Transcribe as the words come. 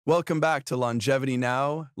Welcome back to Longevity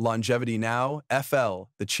Now FL,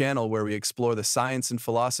 the channel where we explore the science and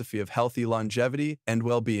philosophy of healthy longevity and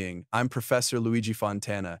well-being. I'm Professor Luigi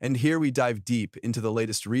Fontana, and here we dive deep into the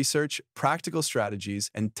latest research, practical strategies,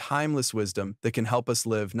 and timeless wisdom that can help us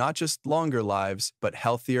live not just longer lives, but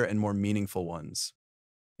healthier and more meaningful ones.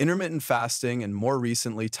 Intermittent fasting and more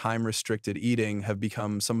recently time-restricted eating have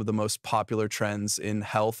become some of the most popular trends in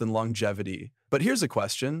health and longevity. But here's a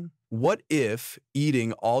question. What if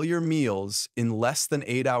eating all your meals in less than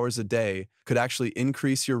 8 hours a day could actually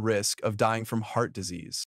increase your risk of dying from heart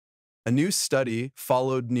disease? A new study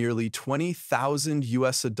followed nearly 20,000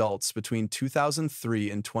 US adults between 2003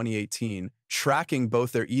 and 2018, tracking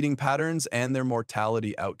both their eating patterns and their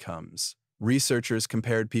mortality outcomes. Researchers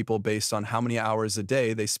compared people based on how many hours a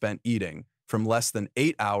day they spent eating, from less than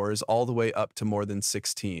 8 hours all the way up to more than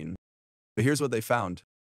 16. But here's what they found.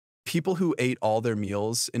 People who ate all their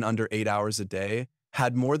meals in under 8 hours a day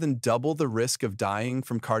had more than double the risk of dying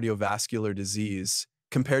from cardiovascular disease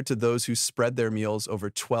compared to those who spread their meals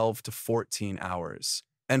over 12 to 14 hours.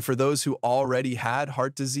 And for those who already had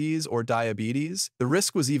heart disease or diabetes, the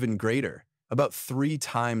risk was even greater, about 3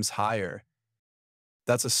 times higher.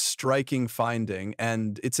 That's a striking finding,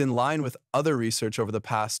 and it's in line with other research over the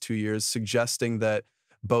past 2 years suggesting that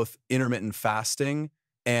both intermittent fasting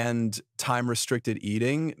and time-restricted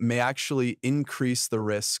eating may actually increase the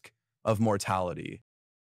risk of mortality.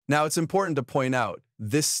 Now, it's important to point out,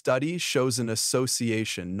 this study shows an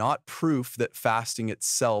association, not proof that fasting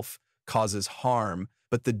itself causes harm,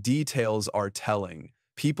 but the details are telling.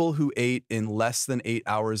 People who ate in less than 8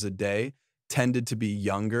 hours a day tended to be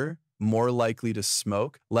younger, more likely to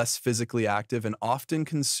smoke, less physically active, and often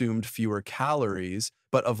consumed fewer calories,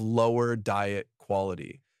 but of lower diet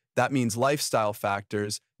quality. That means lifestyle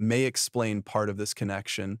factors may explain part of this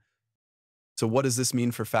connection. So what does this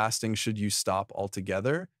mean for fasting? Should you stop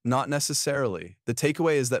altogether? Not necessarily. The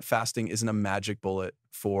takeaway is that fasting isn't a magic bullet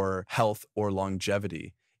for health or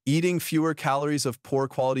longevity. Eating fewer calories of poor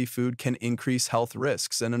quality food can increase health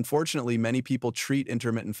risks, and unfortunately, many people treat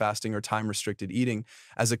intermittent fasting or time-restricted eating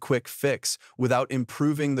as a quick fix without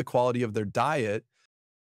improving the quality of their diet.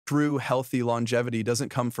 True healthy longevity doesn't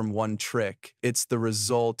come from one trick. It's the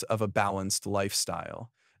result of a balanced lifestyle.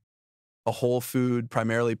 A whole food,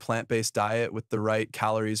 primarily plant-based diet with the right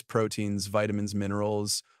calories, proteins, vitamins,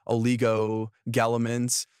 minerals,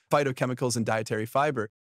 oligo-elements, phytochemicals, and dietary fiber.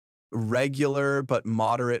 Regular but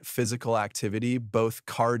moderate physical activity, both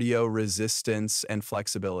cardio resistance and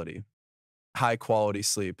flexibility. High quality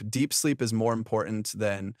sleep. Deep sleep is more important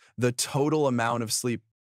than the total amount of sleep.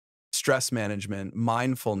 Stress management,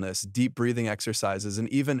 mindfulness, deep breathing exercises, and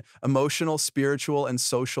even emotional, spiritual, and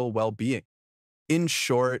social well-being. In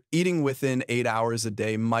short, eating within 8 hours a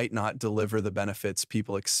day might not deliver the benefits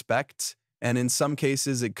people expect, and in some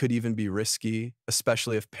cases, it could even be risky,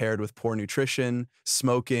 especially if paired with poor nutrition,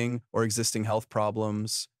 smoking, or existing health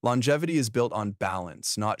problems. Longevity is built on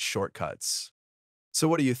balance, not shortcuts. So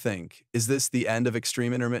what do you think? Is this the end of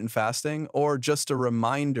extreme intermittent fasting, or just a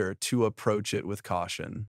reminder to approach it with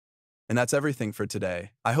caution? And that's everything for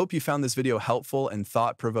today. I hope you found this video helpful and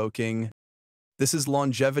thought-provoking. This is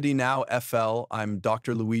Longevity Now FL. I'm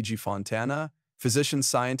Dr. Luigi Fontana, physician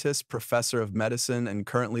scientist, professor of medicine, and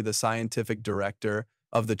currently the scientific director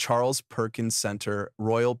of the Charles Perkins Center,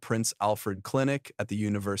 Royal Prince Alfred Clinic at the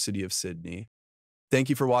University of Sydney. Thank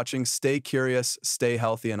you for watching. Stay curious, stay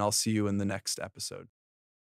healthy, and I'll see you in the next episode.